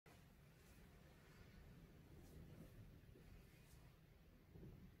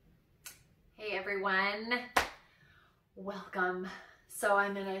everyone. Welcome. So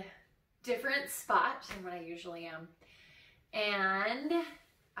I'm in a different spot than what I usually am. And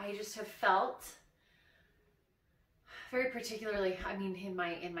I just have felt very particularly,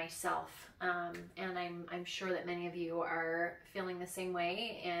 in myself. And I'm sure that many of you are feeling the same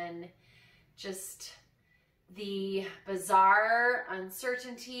way, and just the bizarre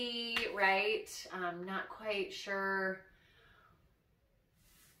uncertainty, right? Not quite sure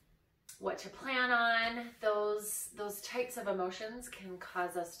what to plan on. Those types of emotions can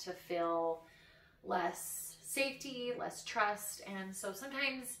cause us to feel less safety, less trust. And so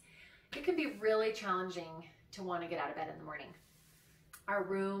sometimes it can be really challenging to want to get out of bed in the morning. Our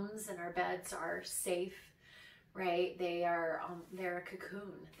rooms and our beds are safe, right? they're a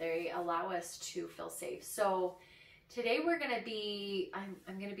cocoon. They allow us to feel safe. So today I'm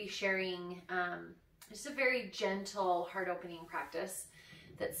going to be sharing just a very gentle heart opening practice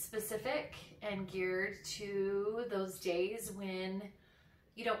that's specific and geared to those days when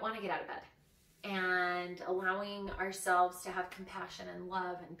you don't want to get out of bed, and allowing ourselves to have compassion and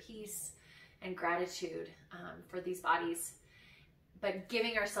love and peace and gratitude for these bodies, but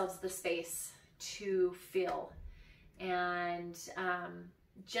giving ourselves the space to feel. And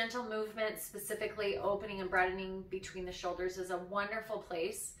gentle movement, specifically opening and broadening between the shoulders, is a wonderful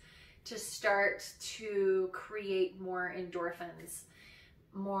place to start to create more endorphins,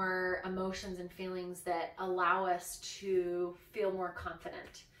 more emotions and feelings that allow us to feel more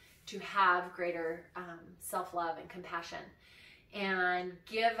confident, to have greater self-love and compassion, and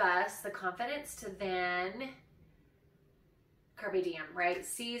give us the confidence to then carpe diem, right?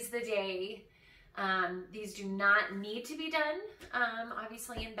 Seize the day. These do not need to be done,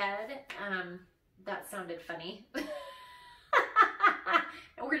 obviously, in bed. That sounded funny.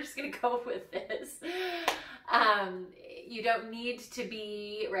 And we're just going to go with this. You don't need to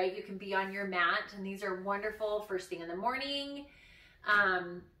be, right? You can be on your mat, and these are wonderful first thing in the morning.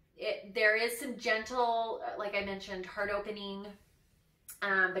 There is some gentle, like I mentioned, heart opening.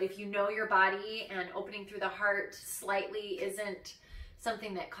 But if you know your body and opening through the heart slightly isn't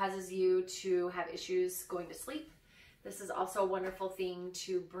something that causes you to have issues going to sleep, this is also a wonderful thing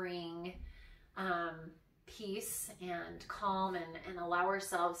to bring peace and calm and allow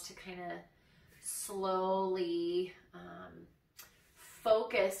ourselves to kind of slowly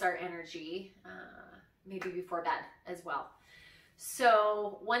focus our energy, maybe before bed as well.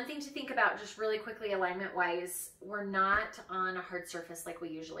 So one thing to think about just really quickly, alignment wise, we're not on a hard surface like we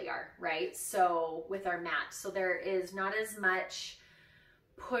usually are, right? So with our mat, so there is not as much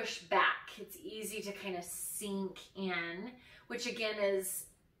push back. It's easy to kind of sink in, which again is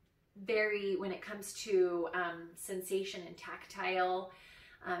very, when it comes to sensation and tactile,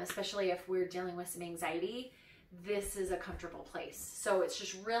 especially if we're dealing with some anxiety, this is a comfortable place. So it's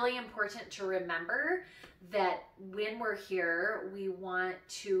just really important to remember that when we're here, we want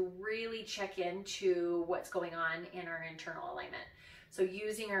to really check into what's going on in our internal alignment. So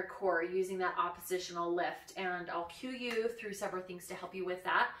using our core, using that oppositional lift, and I'll cue you through several things to help you with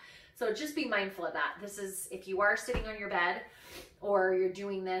that. So just be mindful of that. This is, if you are sitting on your bed or you're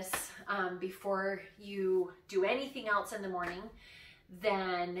doing this before you do anything else in the morning,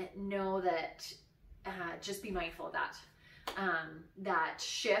 then know that just be mindful of that. That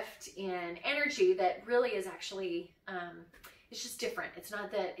shift in energy that really is actually, it's just different. It's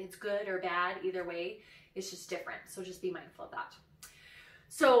not that it's good or bad either way. It's just different. So just be mindful of that.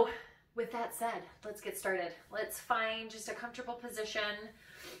 So with that said, let's get started. Let's find just a comfortable position,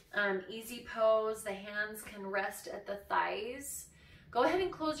 easy pose. The hands can rest at the thighs. Go ahead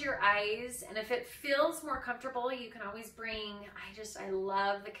and close your eyes. And if it feels more comfortable, you can always bring, I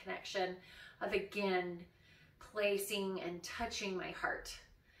love the connection of, again, placing and touching my heart.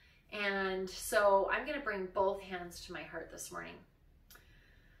 And so I'm going to bring both hands to my heart this morning.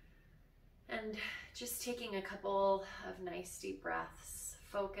 And just taking a couple of nice deep breaths.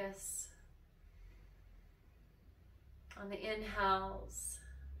 Focus on the inhales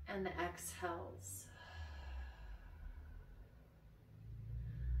and the exhales.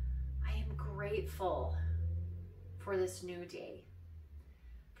 I am grateful for this new day,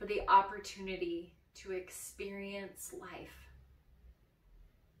 for the opportunity to experience life.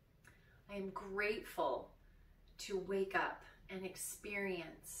 I am grateful to wake up and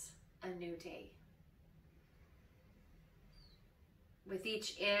experience a new day. With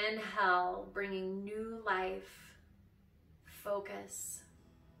each inhale, bringing new life, focus,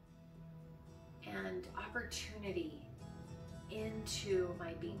 and opportunity into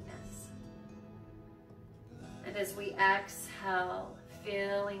my beingness. And as we exhale,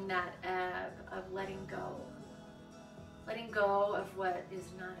 feeling that ebb of letting go Letting go of what is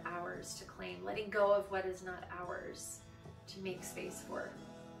not ours to claim. Letting go of what is not ours to make space for.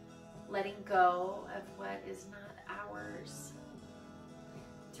 Letting go of what is not ours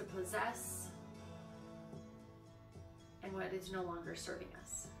to possess and what is no longer serving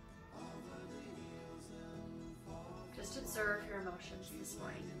us. Just observe your emotions this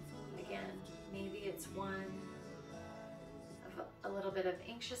morning. Again, maybe it's one of a little bit of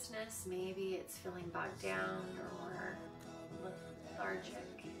anxiousness, maybe it's feeling bogged down or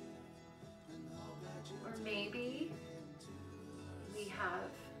lethargic, or maybe we have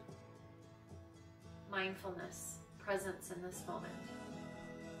mindfulness, presence in this moment.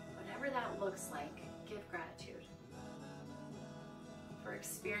 Whatever that looks like, give gratitude for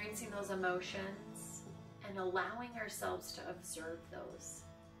experiencing those emotions, and allowing ourselves to observe those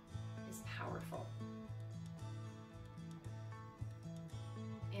is powerful.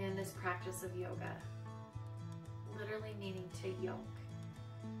 In this practice of yoga, literally meaning to yoke,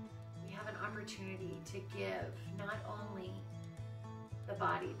 we have an opportunity to give not only the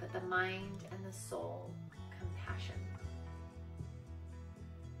body, but the mind and the soul compassion.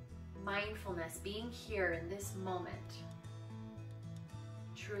 Mindfulness, being here in this moment,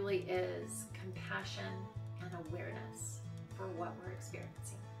 truly is compassion and awareness for what we're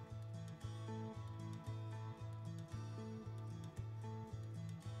experiencing.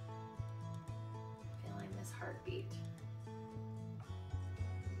 Feeling this heartbeat.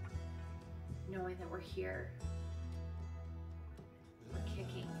 Knowing that we're here. We're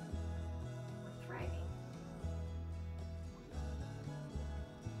kicking. We're thriving.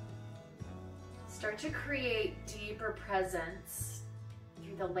 Start to create deeper presence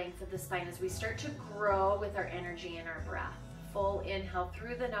through the length of the spine as we start to grow with our energy and our breath. Full inhale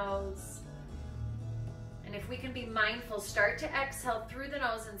through the nose. And if we can be mindful, start to exhale through the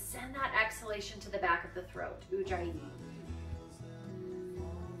nose and send that exhalation to the back of the throat. Ujjayi.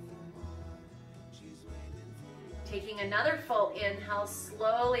 Taking another full inhale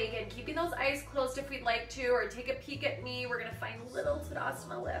slowly, again, keeping those eyes closed if we'd like to, or take a peek at me. We're gonna find little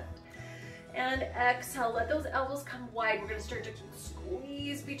Tadasana lift. And exhale, let those elbows come wide. We're gonna start to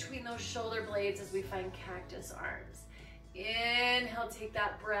squeeze between those shoulder blades as we find cactus arms. Inhale, take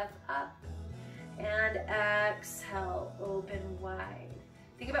that breath up. And exhale, open wide.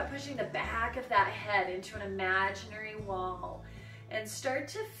 Think about pushing the back of that head into an imaginary wall. And start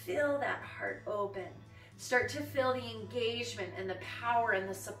to feel that heart open. Start to feel the engagement and the power and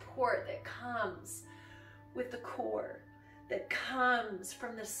the support that comes with the core, that comes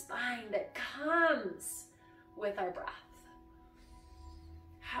from the spine, that comes with our breath.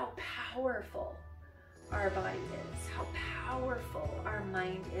 How powerful our body is, how powerful our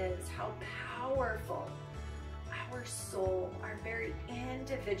mind is, how powerful our soul, our very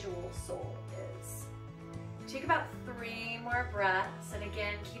individual soul is. Take about 3 more breaths, and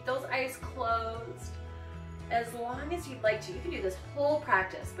again, keep those eyes closed as long as you'd like to. You can do this whole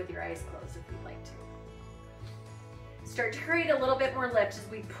practice with your eyes closed if you'd like to. Start to create a little bit more lift as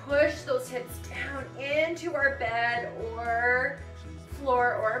we push those hips down into our bed or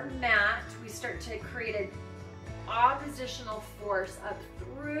floor or mat. We start to create an oppositional force up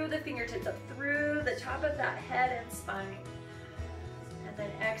through the fingertips, up through the top of that head and spine. And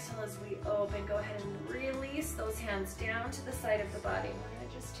then exhale as we open. Go ahead and release those hands down to the side of the body. We're going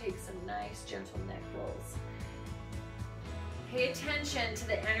to just take some nice gentle neck rolls. Pay attention to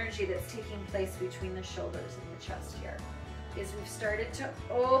the energy that's taking place between the shoulders and the chest here. As we've started to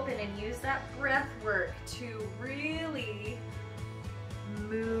open and use that breath work to really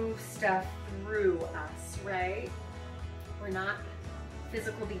move stuff through us, right? We're not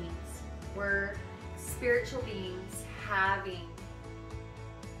physical beings. We're spiritual beings having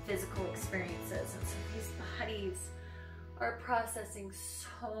physical experiences. And so these bodies are processing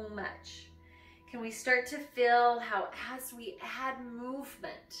so much. Can we start to feel how as we add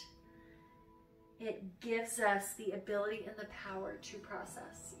movement, it gives us the ability and the power to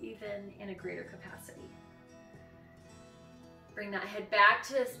process, even in a greater capacity. Bring that head back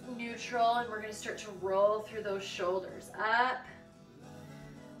to neutral, and we're going to start to roll through those shoulders. Up,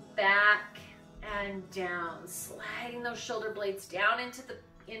 back, and down. Sliding those shoulder blades down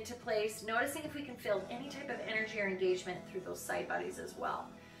into place. Noticing if we can feel any type of energy or engagement through those side bodies as well.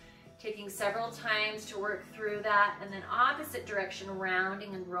 Taking several times to work through that, and then opposite direction,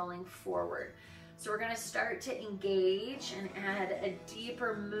 rounding and rolling forward. So we're going to start to engage and add a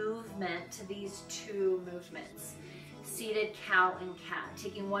deeper movement to these 2 movements. Seated cow and cat.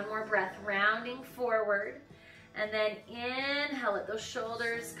 Taking one more breath, rounding forward, and then inhale, let those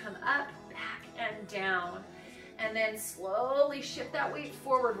shoulders come up, back, and down. And then slowly shift that weight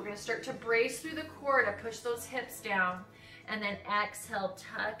forward. We're going to start to brace through the core to push those hips down. And then exhale,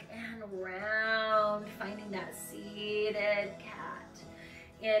 tuck and round, finding that seated cat.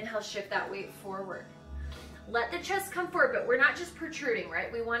 Inhale, shift that weight forward. Let the chest come forward, but we're not just protruding,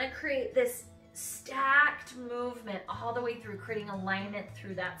 right? We want to create this stacked movement all the way through, creating alignment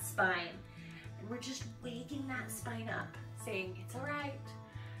through that spine. And we're just waking that spine up, saying, it's all right.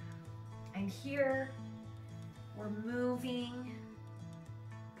 I'm here. We're moving,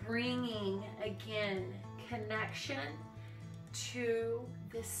 bringing, again, connection to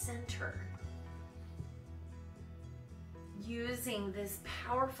the center. Using this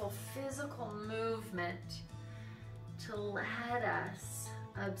powerful physical movement to let us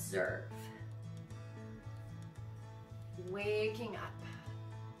observe. Waking up,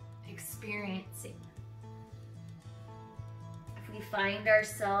 experiencing. If we find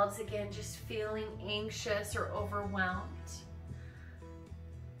ourselves, again, just feeling anxious or overwhelmed,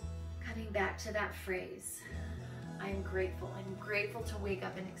 coming back to that phrase, I'm grateful. I'm grateful to wake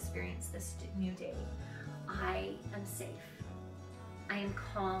up and experience this new day. I am safe. I am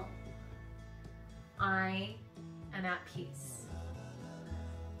calm. I am at peace.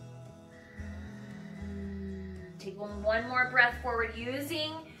 Take one more breath forward,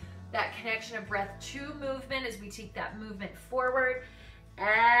 using that connection of breath to movement as we take that movement forward.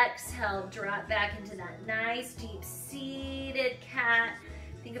 Exhale, drop back into that nice deep seated cat.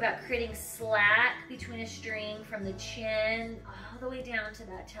 Think about creating slack between a string from the chin all the way down to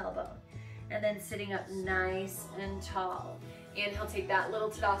that tailbone. And then sitting up nice and tall. Inhale, take that little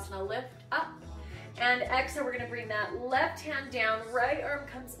Tadasana, lift up. And exhale, we're gonna bring that left hand down, right arm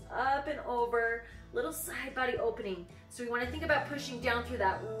comes up and over, little side body opening. So we wanna think about pushing down through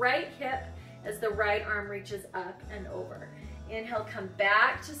that right hip as the right arm reaches up and over. Inhale, come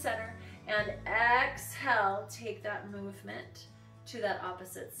back to center, and exhale, take that movement to that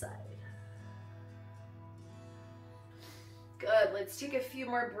opposite side. Good, let's take a few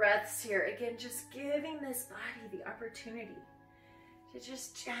more breaths here. Again, just giving this body the opportunity to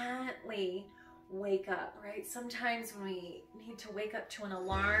just gently wake up, right? Sometimes when we need to wake up to an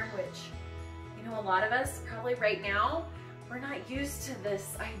alarm, which, you know, a lot of us probably right now, we're not used to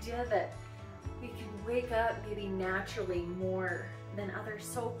this idea that we can wake up maybe naturally more than others.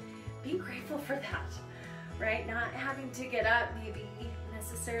 So be grateful for that, right? Not having to get up maybe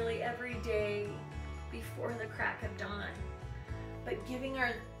necessarily every day before the crack of dawn, but giving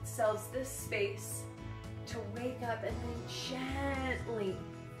ourselves this space to wake up and then gently,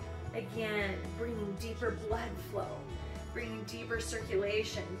 again, bringing deeper blood flow, bringing deeper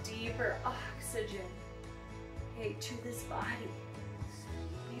circulation, deeper oxygen, okay, to this body.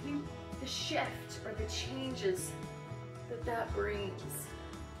 Maybe the shift or the changes that brings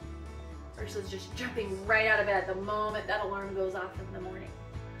versus just jumping right out of bed the moment that alarm goes off in the morning.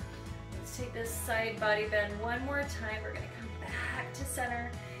 Let's take this side body bend one more time. We're gonna come back to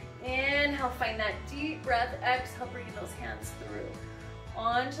center. Inhale, find that deep breath. Exhale, bringing those hands through.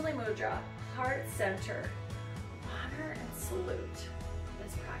 Anjali Mudra, heart center. Honor and salute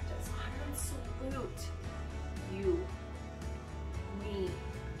this practice. Honor and salute you, me,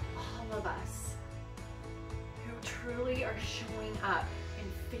 all of us who truly are showing up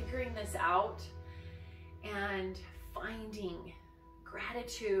and figuring this out and finding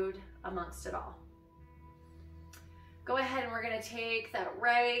gratitude amongst it all. Go ahead and we're going to take that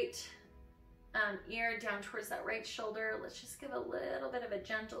right ear down towards that right shoulder. Let's just give a little bit of a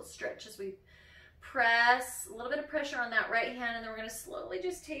gentle stretch as we press a little bit of pressure on that right hand, and then we're going to slowly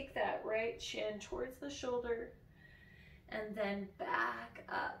just take that right chin towards the shoulder and then back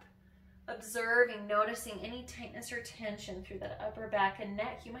up. Observing, noticing any tightness or tension through that upper back and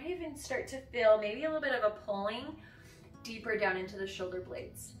neck. You might even start to feel maybe a little bit of a pulling deeper down into the shoulder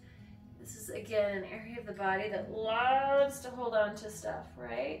blades. This is, again, an area of the body that loves to hold on to stuff,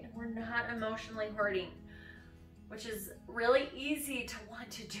 right? We're not emotionally hoarding, which is really easy to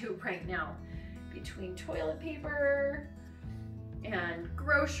want to do right now between toilet paper and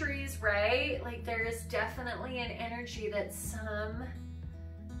groceries, right? Like, there is definitely an energy that sometimes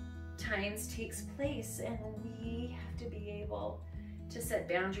takes place, and we have to be able to set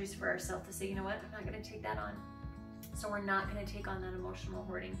boundaries for ourselves to say, you know what, I'm not going to take that on. So we're not going to take on that emotional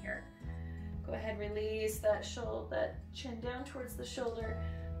hoarding here. Go ahead, release that shoulder, that chin down towards the shoulder.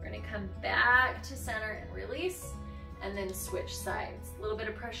 We're going to come back to center and release, and then switch sides. A little bit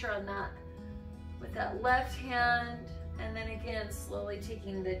of pressure on that with that left hand, and then again, slowly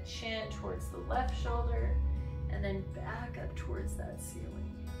taking the chin towards the left shoulder, and then back up towards that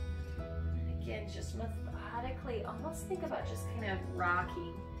ceiling. And again, just methodically, almost think about just kind of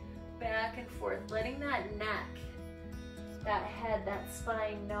rocking back and forth, letting that neck, that head, that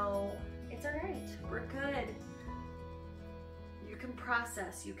spine know it's all right, we're good. You can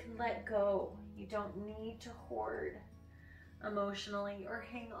process, you can let go. You don't need to hoard emotionally or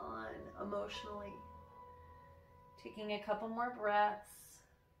hang on emotionally. Taking a couple more breaths.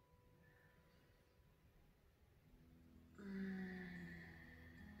 And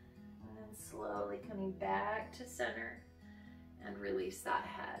then slowly coming back to center and release that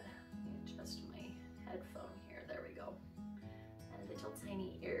head. Let me adjust my headphone here. There we go. And little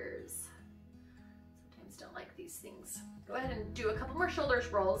tiny ears. Sometimes don't like these things. Go ahead and do a couple more shoulders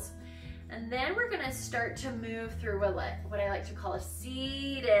rolls. And then we're gonna start to move through what I like to call a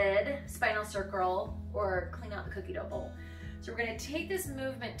seated spinal circle, or clean out the cookie dough bowl. So we're gonna take this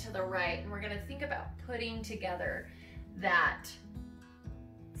movement to the right, and we're gonna think about putting together that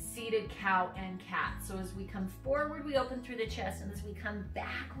seated cow and cat. So as we come forward, we open through the chest, and as we come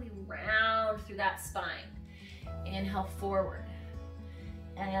back, we round through that spine. Inhale forward.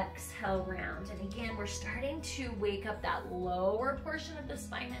 Exhale round. And again, we're starting to wake up that lower portion of the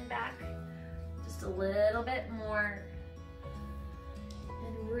spine and back just a little bit more.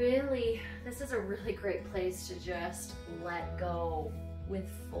 And really, this is a really great place to just let go with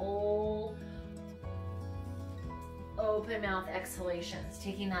full open mouth exhalations.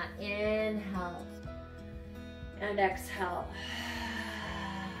 Taking that inhale and exhale.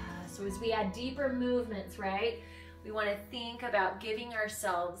 So as we add deeper movements, right? We want to think about giving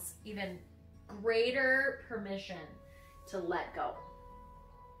ourselves even greater permission to let go,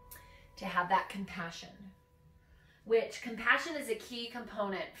 to have that compassion, which compassion is a key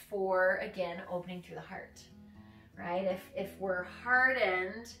component for, again, opening through the heart, right? If we're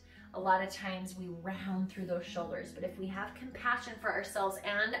hardened, a lot of times we round through those shoulders, but if we have compassion for ourselves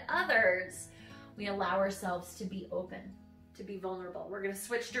and others, we allow ourselves to be open, to be vulnerable. We're going to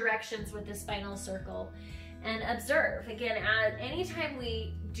switch directions with the spinal circle and observe. Again, anytime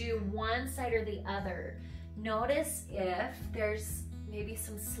we do one side or the other, notice if there's maybe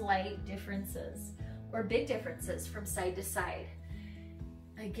some slight differences or big differences from side to side.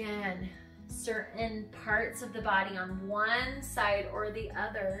 Again, certain parts of the body on one side or the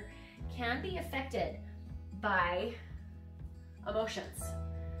other can be affected by emotions,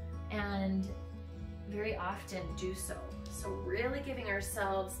 and very often do so. So really giving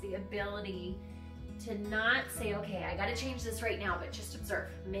ourselves the ability to not say, okay, I gotta change this right now, but just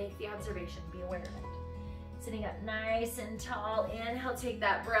observe, make the observation, be aware of it. Sitting up nice and tall, inhale, take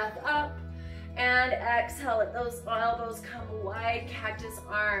that breath up, and exhale, let those elbows come wide, cactus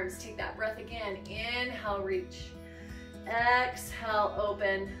arms. Take that breath again, inhale, reach. Exhale,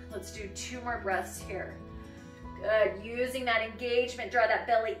 open. Let's do 2 more breaths here. Good, using that engagement, draw that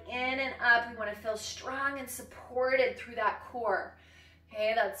belly in and up. We wanna feel strong and supported through that core.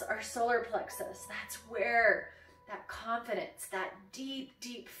 Okay, that's our solar plexus. That's where that confidence, that deep,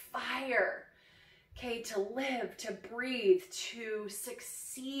 deep fire, okay, to live, to breathe, to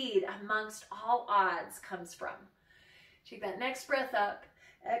succeed amongst all odds comes from. Take that next breath up.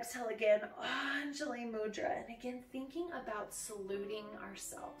 Exhale again, Anjali Mudra. And again, thinking about saluting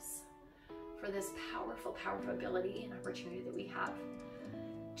ourselves for this powerful, powerful ability and opportunity that we have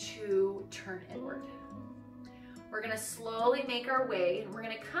to turn inward. We're gonna slowly make our way, and we're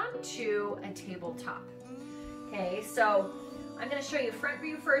gonna come to a tabletop. Okay, so I'm gonna show you front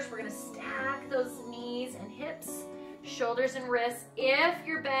view first. We're gonna stack those knees and hips, shoulders and wrists. If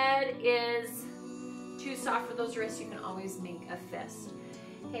your bed is too soft for those wrists, you can always make a fist.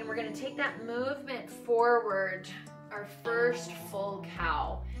 Okay, we're gonna take that movement forward, our first full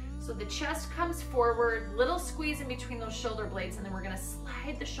cow. So the chest comes forward, little squeeze in between those shoulder blades, and then we're gonna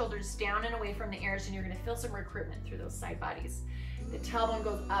slide the shoulders down and away from the ears, and you're gonna feel some recruitment through those side bodies. The tailbone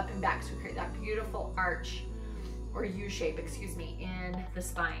goes up and back, so we create that beautiful arch, or U shape, excuse me, in the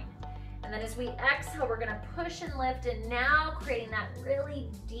spine. And then as we exhale, we're gonna push and lift, and now creating that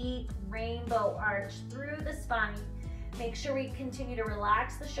really deep rainbow arch through the spine. Make sure we continue to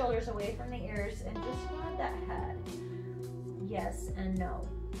relax the shoulders away from the ears and just nod that head. Yes and no.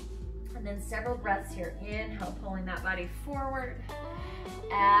 And then several breaths here. Inhale, pulling that body forward.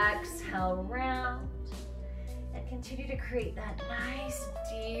 Exhale, round. And continue to create that nice,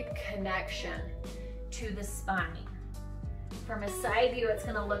 deep connection to the spine. From a side view, it's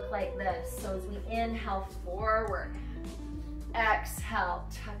gonna look like this. So as we inhale forward, exhale,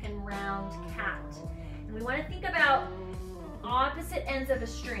 tuck and round cat. And we wanna think about opposite ends of a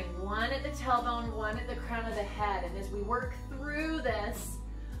string. One at the tailbone, one at the crown of the head. And as we work through this,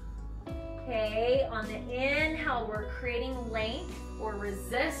 okay, on the inhale, we're creating length or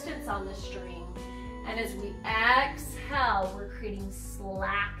resistance on the string. And as we exhale, we're creating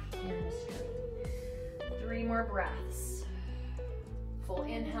slack in the string. 3 more breaths. Full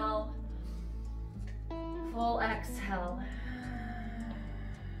inhale, full exhale.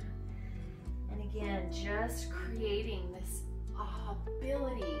 again, just creating this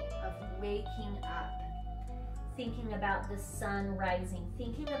ability of waking up, thinking about the sun rising,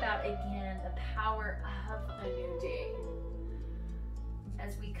 thinking about, again, the power of a new day.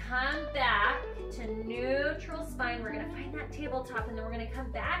 As we come back to neutral spine, we're going to find that tabletop, and then we're going to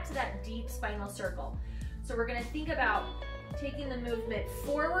come back to that deep spinal circle. So we're going to think about taking the movement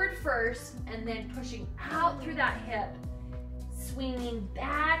forward first and then pushing out through that hip, swinging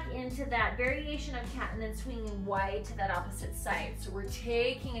back into that variation of cat, and then swinging wide to that opposite side. So we're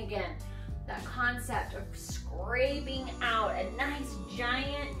taking, again, that concept of scraping out a nice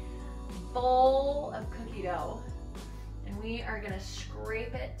giant bowl of cookie dough, and we are going to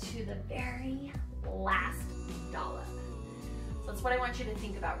scrape it to the very last dollop. So that's what I want you to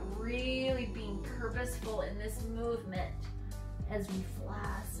think about, really being purposeful in this movement as we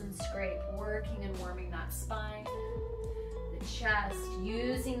floss and scrape, working and warming that spine, the chest,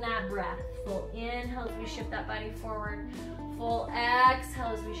 using that breath. Full inhale as we shift that body forward, full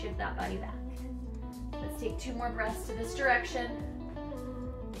exhale as we shift that body back. Let's take 2 more breaths to this direction.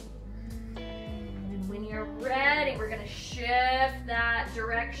 And when you're ready, we're going to shift that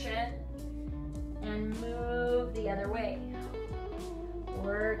direction and move the other way.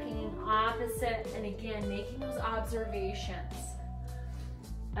 Working opposite, and again, making those observations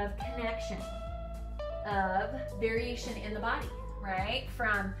of connection, of variation in the body, right?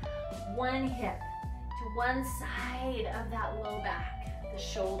 From one hip to one side of that low back, the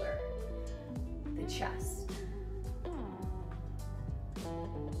shoulder, the chest.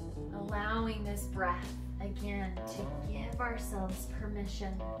 Allowing this breath, again, to give ourselves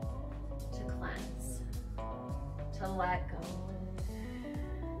permission to cleanse, to let go.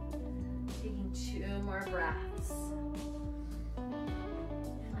 Taking 2 more breaths.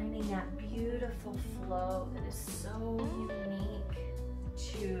 Finding that beautiful flow that is so unique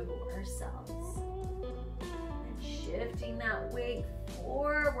to ourselves. And shifting that weight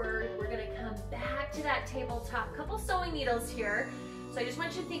forward, we're going to come back to that tabletop. Couple sewing needles here. So I just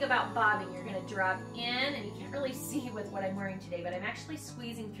want you to think about bobbing. You're going to drop in, and you can't really see with what I'm wearing today, but I'm actually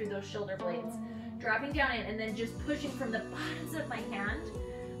squeezing through those shoulder blades. Dropping down in, and then just pushing from the bottoms of my hand.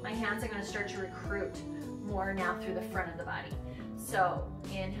 My hands are going to start to recruit more now through the front of the body. So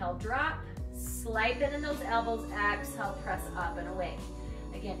inhale, drop, slide bend in those elbows, exhale, press up and away.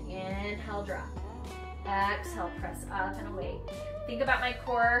 Again, inhale, drop, exhale, press up and away. Think about my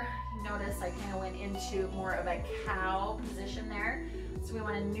core. Notice I kind of went into more of a cow position there. So we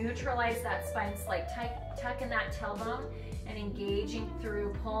want to neutralize that spine, slight tuck in that tailbone, and engaging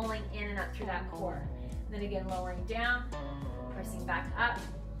through, pulling in and up through that core. And then again, lowering down, pressing back up.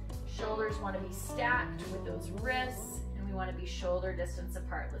 Shoulders want to be stacked with those wrists, and we want to be shoulder distance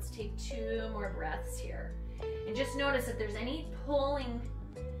apart. Let's take 2 more breaths here. And just notice if there's any pulling,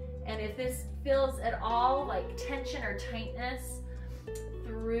 and if this feels at all like tension or tightness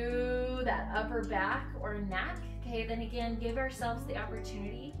through that upper back or neck, okay, then again, give ourselves the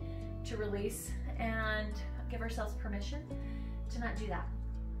opportunity to release and give ourselves permission to not do that.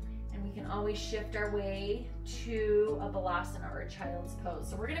 And we can always shift our way to a balasana or a child's pose.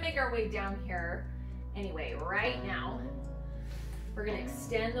 So we're going to make our way down here anyway. Right now, we're going to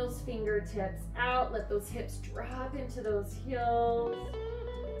extend those fingertips out, let those hips drop into those heels,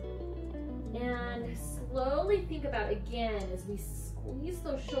 and slowly think about, again, as we squeeze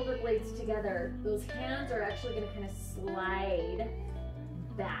those shoulder blades together, those hands are actually going to kind of slide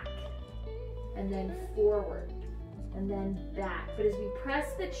back and then forward and then back. But as we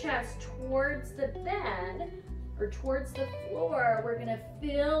press the chest towards the bed or towards the floor, we're going to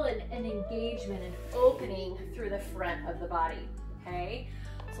feel an engagement, an opening through the front of the body, okay?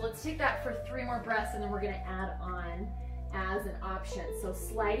 So let's take that for 3 more breaths, and then we're going to add on as an option. So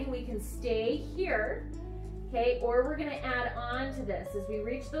sliding, we can stay here, okay? Or we're going to add on to this. As we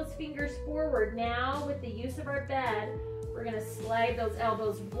reach those fingers forward, now with the use of our bed, we're going to slide those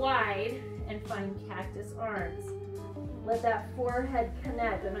elbows wide and find cactus arms. Let that forehead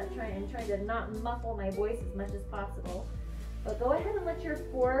connect. I'm trying to not muffle my voice as much as possible. But go ahead and let your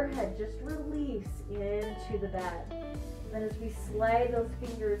forehead just release into the bed. Then as we slide those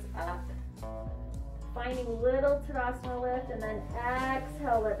fingers up, finding little Tadasana lift, and then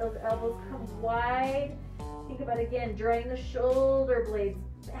exhale, let those elbows come wide. Think about, again, drawing the shoulder blades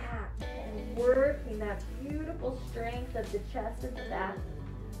back and working that beautiful strength of the chest and the back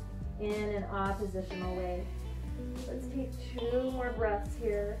in an oppositional way. Let's take 2 more breaths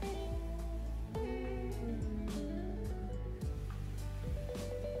here.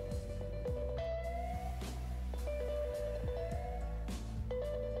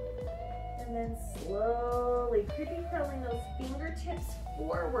 And then slowly creeping, curling those fingertips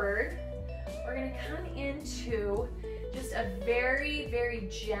forward. we're gonna come into just a very, very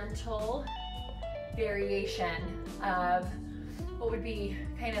gentle variation of what would be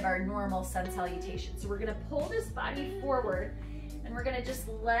kind of our normal sun salutation. So we're gonna pull this body forward and we're gonna just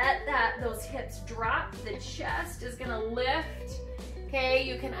let those hips drop. The chest is gonna lift. Okay,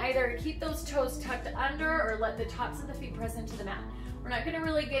 you can either keep those toes tucked under or let the tops of the feet press into the mat. We're not gonna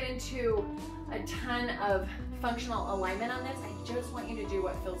really get into a ton of functional alignment on this. I just want you to do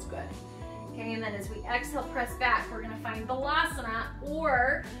what feels good. Okay, and then as we exhale, press back, we're gonna find Balasana,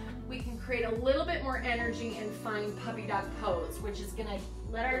 or we can create a little bit more energy and find puppy dog pose, which is gonna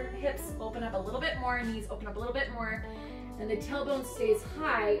let our hips open up a little bit more, knees open up a little bit more, and the tailbone stays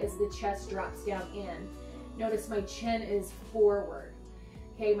high as the chest drops down in. Notice my chin is forward.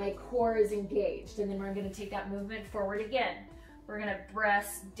 Okay, my core is engaged, and then we're gonna take that movement forward again. We're gonna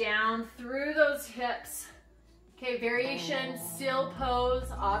press down through those hips. Okay, variation, still pose.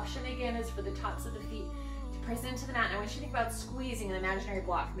 Option again is for the tops of the feet to press into the mat. And I want you to think about squeezing an imaginary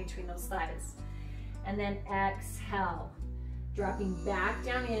block between those thighs. And then exhale, dropping back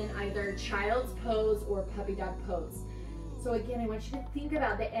down in either child's pose or puppy dog pose. So again, I want you to think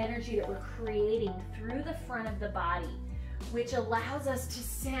about the energy that we're creating through the front of the body, which allows us to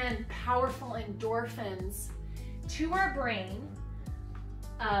send powerful endorphins to our brain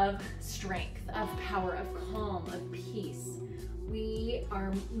of strength, of power, of calm, of peace. We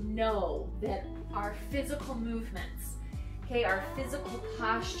know that our physical movements, okay, our physical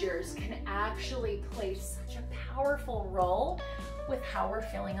postures can actually play such a powerful role with how we're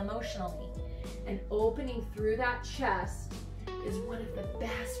feeling emotionally. And opening through that chest is one of the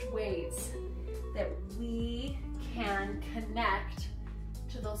best ways that we can connect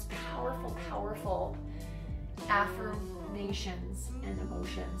to those powerful, powerful affirmations and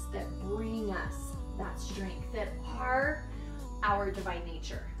emotions that bring us that strength, that are our divine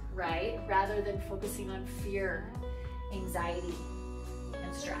nature, right? Rather than focusing on fear, anxiety,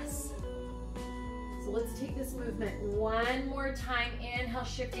 and stress. So let's take this movement one more time. Inhale,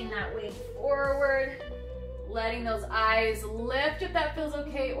 shifting that weight forward, letting those eyes lift if that feels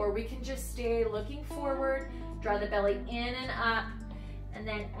okay, or we can just stay looking forward, draw the belly in and up, and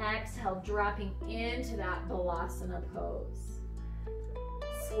then exhale, dropping into that Balasana pose.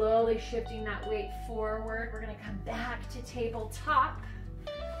 Slowly shifting that weight forward. We're gonna come back to tabletop,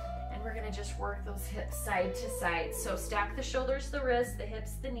 and we're gonna just work those hips side to side. So stack the shoulders, the wrists, the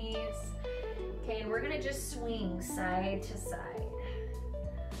hips, the knees. Okay, and we're gonna just swing side to side.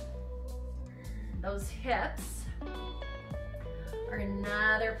 Those hips are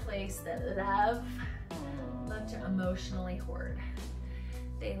another place that love to emotionally hoard.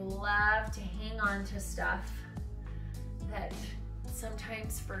 They love to hang on to stuff that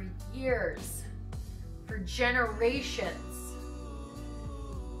sometimes for years, for generations,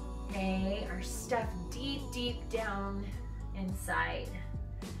 okay, are stuffed deep, deep down inside.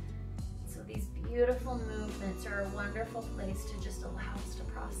 So these beautiful movements are a wonderful place to just allow us to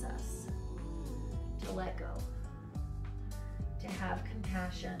process, to let go, to have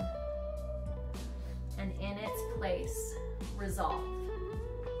compassion, and in its place, resolve,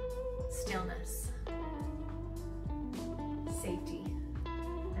 stillness, safety,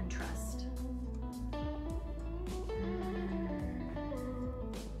 and trust.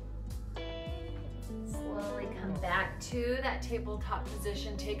 Slowly come back to that tabletop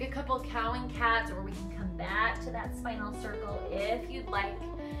position. Take a couple cow and cats, or we can come back to that spinal circle if you'd like.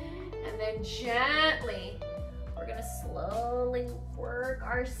 And then gently, we're gonna slowly work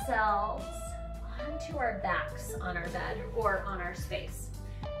ourselves onto our backs on our bed or on our space.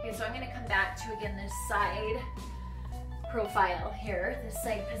 Okay, so I'm gonna come back to, again, this side profile here, this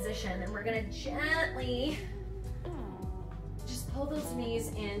side position, and we're gonna gently just pull those knees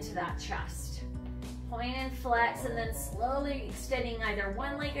into that chest. Point and flex, and then slowly extending either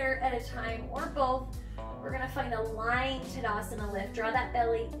one leg at a time or both. We're gonna find a lying Tadasana lift. Draw that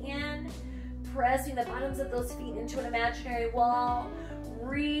belly in, pressing the bottoms of those feet into an imaginary wall,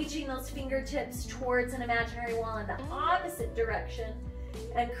 reaching those fingertips towards an imaginary wall in the opposite direction,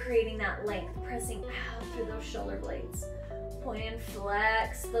 and creating that length, pressing out through those shoulder blades. Point and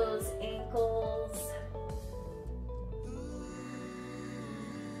flex those ankles.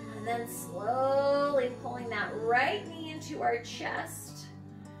 And then slowly pulling that right knee into our chest.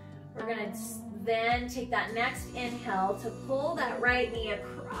 We're gonna then take that next inhale to pull that right knee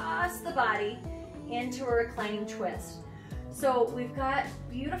across the body into a reclining twist. So we've got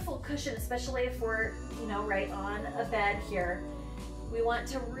beautiful cushion, especially if we're, right on a bed here. We want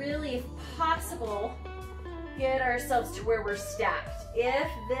to really, if possible, get ourselves to where we're stacked. If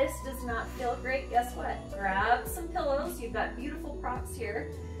this does not feel great, guess what? Grab some pillows. You've got beautiful props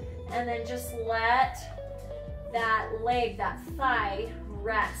here. And then just let that leg, that thigh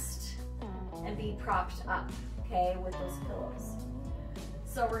rest and be propped up, okay, with those pillows.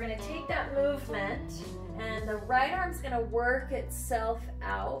 So we're gonna take that movement and the right arm's gonna work itself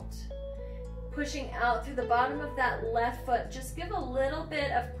out, pushing out through the bottom of that left foot. Just give a little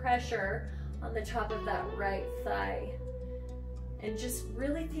bit of pressure on the top of that right thigh. And just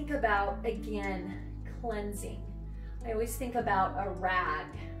really think about, again, cleansing. I always think about a rag,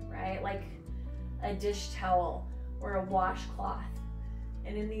 right? Like a dish towel or a washcloth.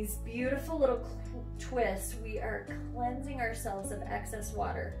 And in these beautiful little twists, we are cleansing ourselves of excess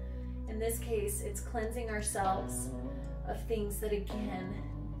water. In this case, it's cleansing ourselves of things that, again,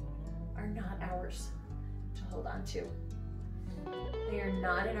 are not ours to hold on to. They are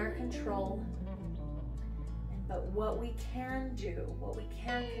not in our control. But what we can do, what we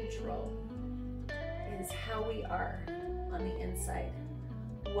can control, is how we are on the inside,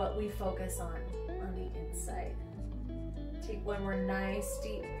 what we focus on the inside. Take one more nice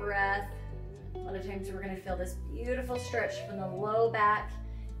deep breath. A lot of times we're going to feel this beautiful stretch from the low back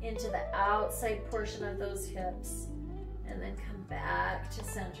into the outside portion of those hips, and then come back to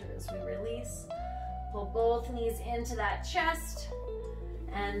center as we release. Pull both knees into that chest,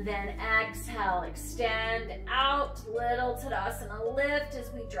 and then exhale, extend out, little Tadasana lift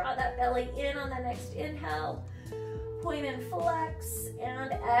as we draw that belly in on the next inhale. Point and flex,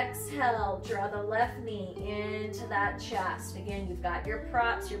 and exhale, draw the left knee into that chest. Again, you've got your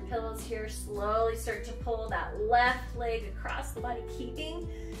props, your pillows here. Slowly start to pull that left leg across the body, keeping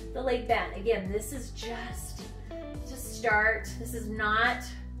the leg bent. Again, this is just to start. This is not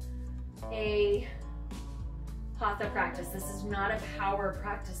a Hatha practice. This is not a power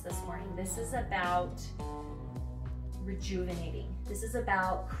practice this morning. This is about rejuvenating. This is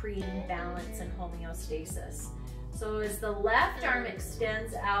about creating balance and homeostasis. So as the left arm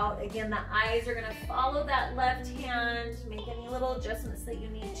extends out, again, the eyes are gonna follow that left hand. Make any little adjustments that you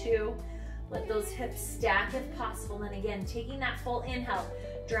need to. Let those hips stack if possible. And again, taking that full inhale,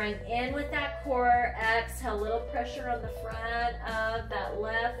 drawing in with that core. Exhale, little pressure on the front of that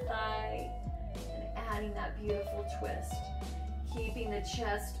left thigh. And adding that beautiful twist. Keeping the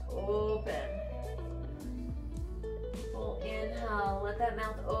chest open. Full inhale, let that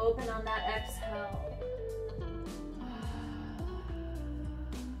mouth open on that exhale.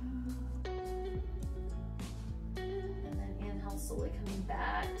 Slowly coming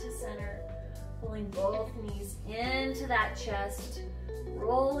back to center, pulling both knees into that chest,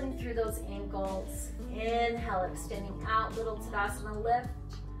 rolling through those ankles. Inhale, extending out, little Tadasana lift.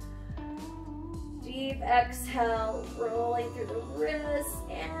 Deep exhale, rolling through the wrists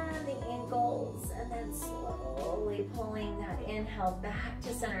and the ankles, and then slowly pulling that inhale back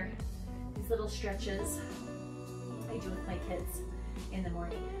to center. These little stretches I do with my kids in the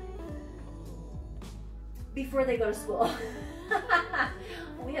morning before they go to school.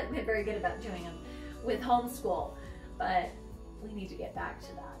 We haven't been very good about doing them with homeschool, but we need to get back to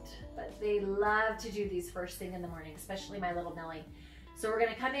that. But they love to do these first thing in the morning, especially my little Millie. So we're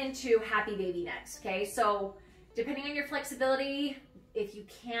gonna come into happy baby next, okay? So depending on your flexibility, if you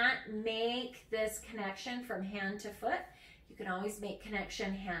can't make this connection from hand to foot, you can always make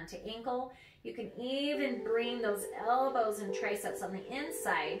connection hand to ankle. You can even bring those elbows and triceps on the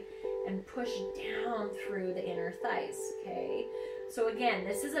inside and push down through the inner thighs, okay? So again,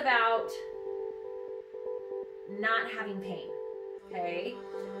 this is about not having pain, okay?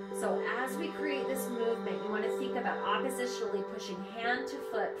 So as we create this movement, you want to think about oppositionally pushing hand to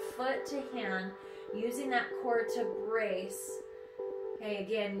foot, foot to hand, using that core to brace. Okay,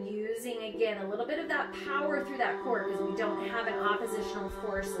 again, using, a little bit of that power through that core because we don't have an oppositional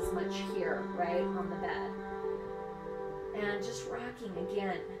force as much here, right, on the bed. And just rocking,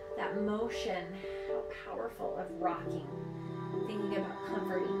 again, that motion, how powerful of rocking. Thinking about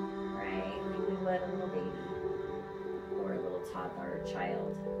comforting, right, like we would a little baby or a little toddler or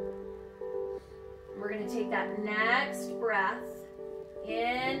child. We're going to take that next breath.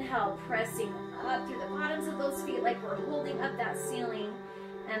 Inhale, pressing up through the bottoms of those feet like we're holding up that ceiling.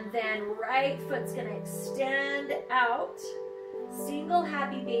 And then right foot's going to extend out. Single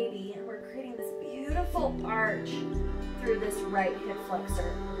happy baby. And we're creating this beautiful arch through this right hip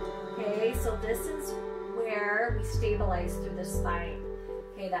flexor. Okay, so this is where we stabilize through the spine.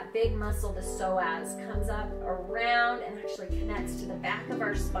 Okay, that big muscle, the psoas, comes up around and actually connects to the back of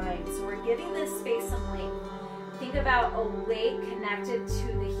our spine. So we're giving this space some length. Think about a weight connected to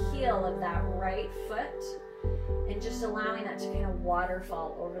the heel of that right foot and just allowing that to kind of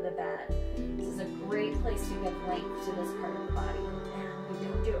waterfall over the bed. This is a great place to give length to this part of the body, and we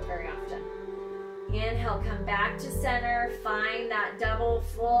don't do it very often. Inhale, come back to center. Find that double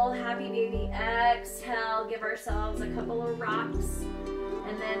full happy baby. Exhale, give ourselves a couple of rocks.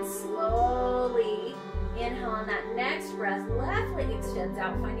 And then slowly inhale on that next breath. Left leg extends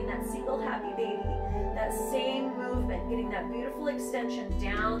out, finding that single happy baby. That same movement, getting that beautiful extension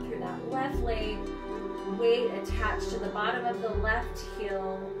down through that left leg. Weight attached to the bottom of the left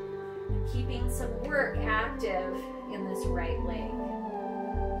heel. Keeping some work active in this right leg.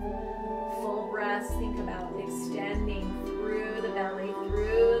 Full breaths, think about extending through the belly,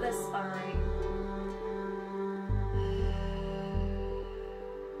 through the spine.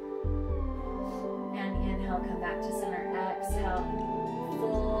 And inhale, come back to center. Exhale,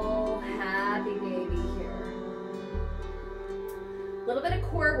 full happy baby here. A little bit of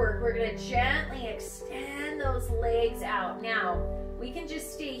core work. We're going to gently extend those legs out. Now, we can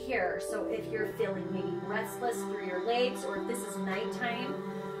just stay here. So if you're feeling maybe restless through your legs, or if this is nighttime,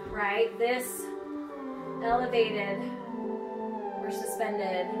 right? This elevated or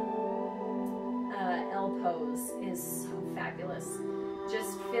suspended L pose is so fabulous.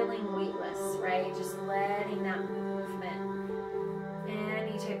 Just feeling weightless, right? Just letting that movement,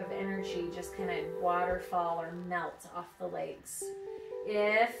 any type of energy, just kind of waterfall or melt off the legs.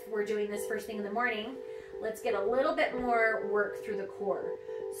 If we're doing this first thing in the morning, let's get a little bit more work through the core.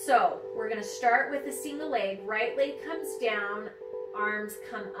 So we're going to start with a single leg. Right leg comes down, arms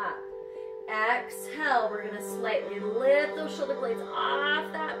come up. Exhale, we're going to slightly lift those shoulder blades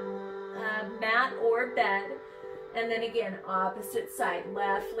off that mat or bed. And then again, opposite side,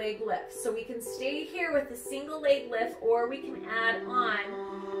 left leg lift. So we can stay here with the single leg lift, or we can add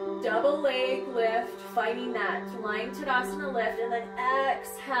on double leg lift, finding that flying Tadasana lift, and then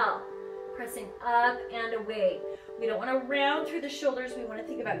exhale, pressing up and away. We don't want to round through the shoulders. We want to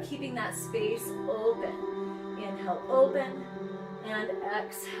think about keeping that space open. Inhale, open, and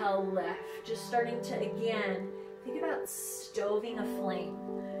exhale, lift. Just starting to, again, think about stoving a flame.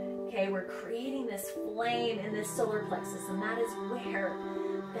 Okay, we're creating this flame in this solar plexus, and that is where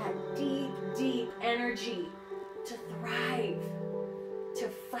that deep, deep energy to thrive, to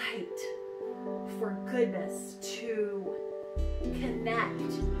fight for goodness, to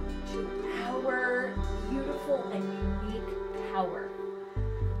connect to our beautiful and unique power.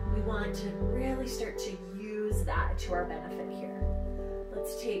 We want to really start to use that to our benefit here.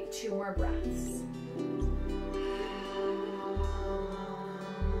 Let's take 2 more breaths.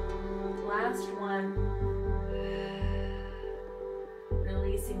 Last one.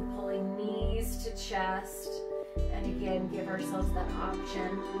 Releasing, pulling knees to chest. And again, give ourselves that option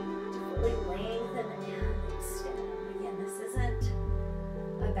to fully lengthen and extend. Again, this isn't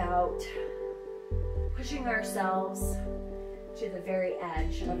about pushing ourselves to the very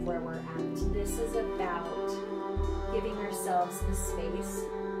edge of where we're at. This is about giving ourselves the space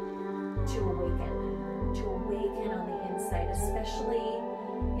to awaken on the inside, especially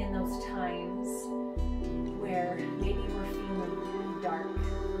in those times where maybe we're feeling dark,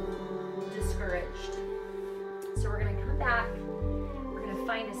 discouraged. So we're going to come back. We're going to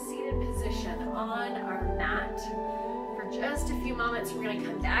find a seated position on our mat for just a few moments. We're going to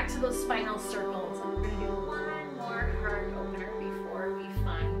come back to those spinal circles, and we're going to do one more heart opener before we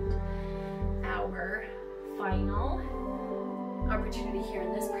find our final opportunity here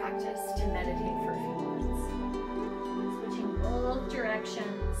in this practice to meditate for a few moments. Switching both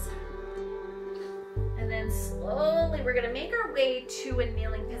directions. And then slowly we're going to make our way to a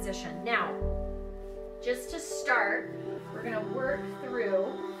kneeling position. Now, just to start, we're going to work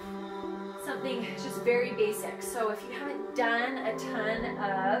through something just very basic. So if you haven't done a ton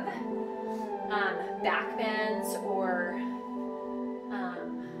of back bends, or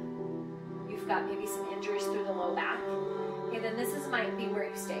you've got maybe some injuries through the low back, okay, then might be where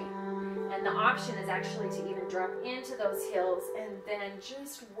you stay. And the option is actually to even drop into those heels and then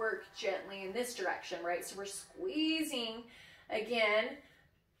just work gently in this direction, right? So we're squeezing again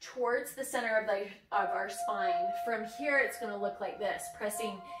towards the center of our spine. From here, it's going to look like this,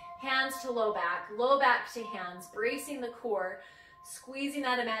 pressing hands to low back to hands, bracing the core, squeezing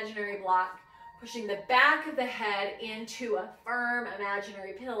that imaginary block, pushing the back of the head into a firm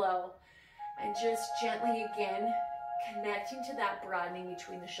imaginary pillow, and just gently again connecting to that broadening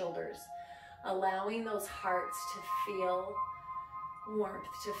between the shoulders, allowing those hearts to feel warmth,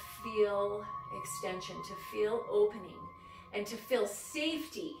 to feel extension, to feel opening, and to feel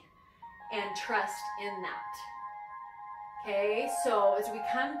safety and trust in that. Okay, so as we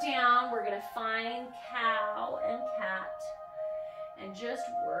come down, we're going to find cow and cat and just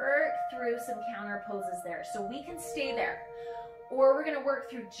work through some counter poses there. So we can stay there, or we're gonna work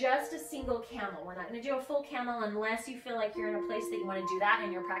through just a single camel. We're not gonna do a full camel unless you feel like you're in a place that you wanna do that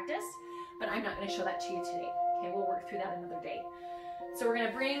in your practice, but I'm not gonna show that to you today. Okay, we'll work through that another day. So we're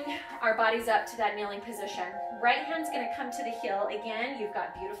gonna bring our bodies up to that kneeling position. Right hand's gonna come to the heel. Again, you've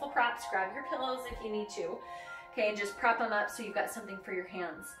got beautiful props. Grab your pillows if you need to. Okay, and just prop them up so you've got something for your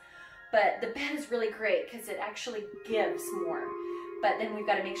hands. But the bed is really great because it actually gives more. But then we've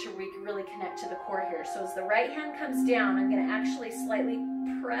got to make sure we can really connect to the core here. So as the right hand comes down, I'm going to actually slightly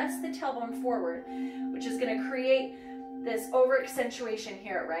press the tailbone forward, which is going to create this over accentuation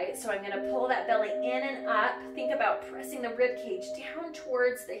here, right? So I'm going to pull that belly in and up. Think about pressing the rib cage down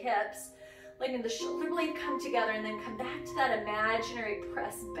towards the hips, letting the shoulder blade come together, and then come back to that imaginary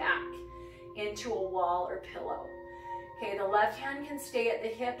press back into a wall or pillow. Okay, the left hand can stay at the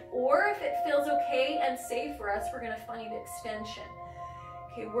hip, or if it feels okay and safe for us, we're going to find extension.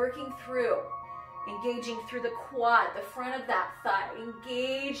 Okay, working through, engaging through the quad, the front of that thigh,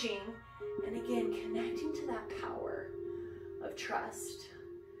 engaging, and again, connecting to that power of trust,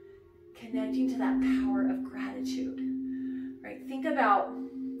 connecting to that power of gratitude, right? Think about,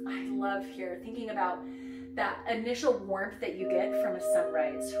 I love here, thinking about that initial warmth that you get from a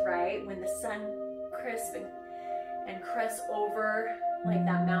sunrise, right? When the sun crisps and crests over like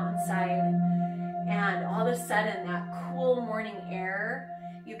that mountainside, and all of a sudden that cool morning air,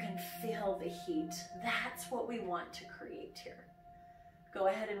 you can feel the heat. That's what we want to create here. Go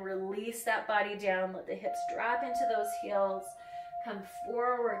ahead and release that body down. Let the hips drop into those heels. Come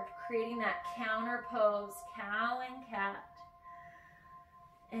forward, creating that counter pose, cow and cat.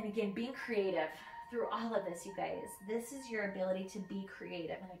 And again, being creative through all of this, you guys. This is your ability to be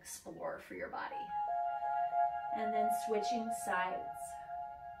creative and explore for your body. And then switching sides.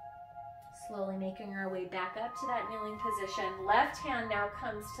 Slowly making our way back up to that kneeling position. Left hand now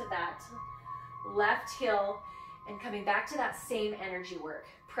comes to that left heel and coming back to that same energy work.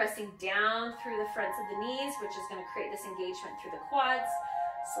 Pressing down through the fronts of the knees, which is going to create this engagement through the quads.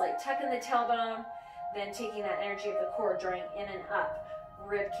 Slight tuck in the tailbone. Then taking that energy of the core, drawing in and up.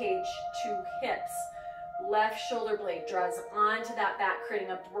 Rib cage to hips. Left shoulder blade draws onto that back,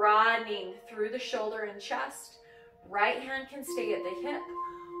 creating a broadening through the shoulder and chest. Right hand can stay at the hip,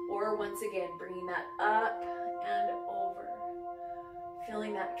 or once again, bringing that up and over.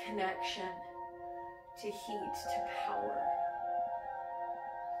 Feeling that connection to heat, to power.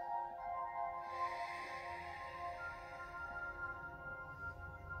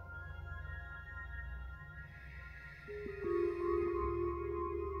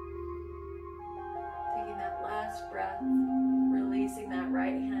 Taking that last breath, releasing that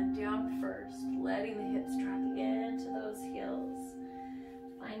right hand down first, letting the hips drop into those heels.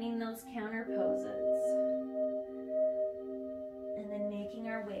 Finding those counter poses, and then making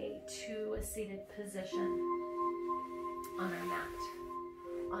our way to a seated position on our mat,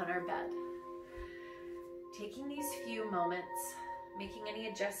 on our bed. Taking these few moments, making any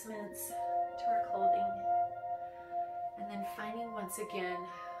adjustments to our clothing, and then finding once again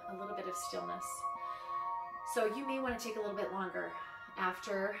a little bit of stillness. So you may want to take a little bit longer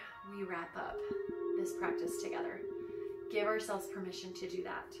after we wrap up this practice together. Give ourselves permission to do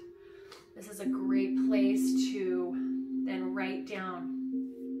that. This is a great place to then write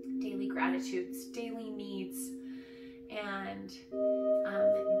down daily gratitudes, daily needs, and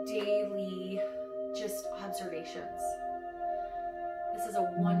daily just observations. This is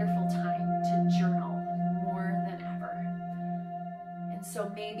a wonderful time to journal more than ever. And so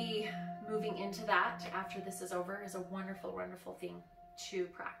maybe moving into that after this is over is a wonderful, wonderful thing to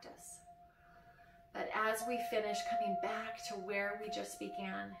practice. But as we finish, coming back to where we just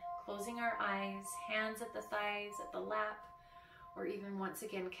began, closing our eyes, hands at the thighs, at the lap, or even once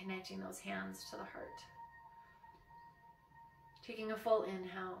again connecting those hands to the heart. Taking a full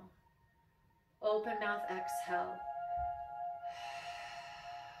inhale, open mouth exhale.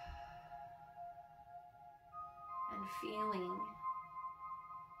 And feeling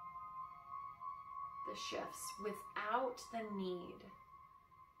the shifts without the need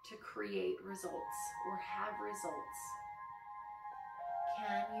to create results or have results.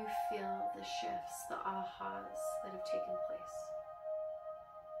 Can you feel the shifts, the ahas that have taken place?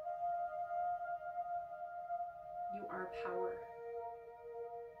 You are power.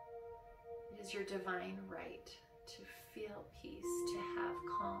 It is your divine right to feel peace, to have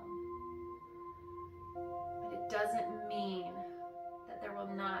calm. But it doesn't mean that there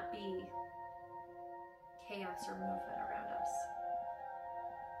will not be chaos or movement around us.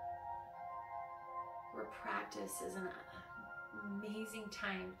 Where practice is an amazing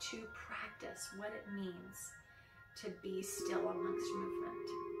time to practice what it means to be still amongst movement.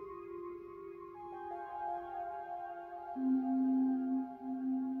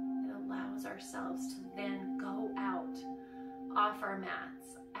 ourselves to then go out, off our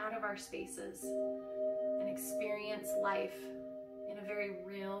mats, out of our spaces, and experience life in a very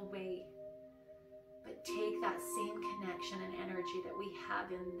real way. But take that same connection and energy that we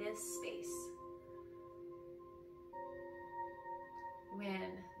have in this space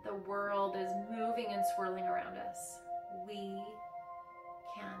when the world is moving and swirling around us. We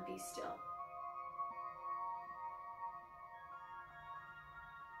can be still.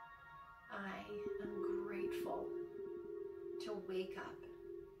 I am grateful to wake up,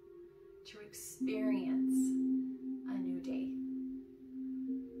 to experience a new day.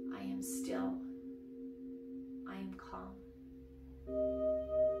 I am still. I am calm.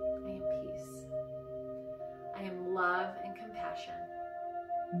 I am peace. I am love and compassion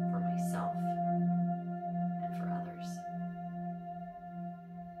for myself and for others.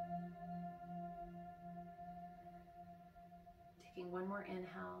 Taking one more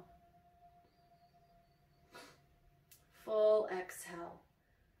inhale. Full exhale.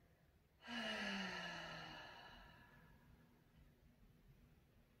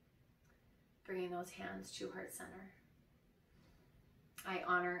 Bringing those hands to heart center. I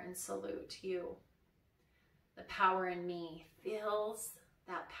honor and salute you. The power in me feels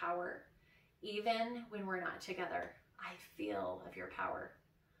that power. Even when we're not together, I feel of your power.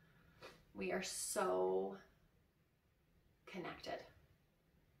 We are so connected.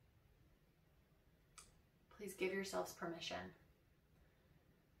 Please give yourselves permission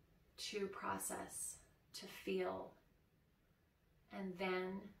to process, to feel, and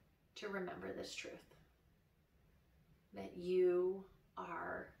then to remember this truth, that you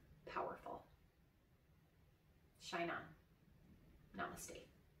are powerful. Shine on. Namaste.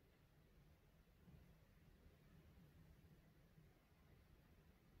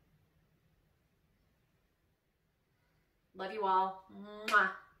 Love you all. Mwah.